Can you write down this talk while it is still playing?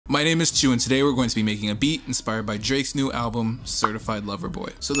My name is Chu and today we're going to be making a beat inspired by Drake's new album, Certified Lover Boy.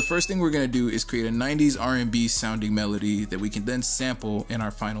 So the first thing we're going to do is create a 90s R&B sounding melody that we can then sample in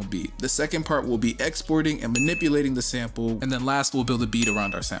our final beat. The second part will be exporting and manipulating the sample, and then last we'll build a beat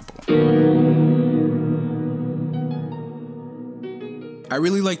around our sample. I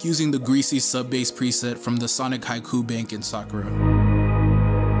really like using the greasy sub bass preset from the Sonic Haiku Bank in Sakura.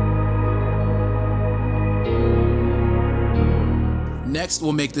 Next,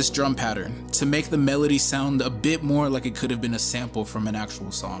 we'll make this drum pattern to make the melody sound a bit more like it could have been a sample from an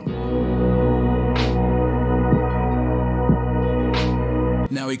actual song.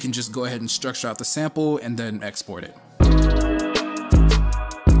 Now we can just go ahead and structure out the sample and then export it.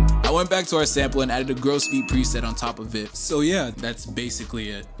 I went back to our sample and added a gross beat preset on top of it. So yeah, that's basically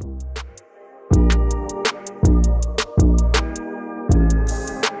it.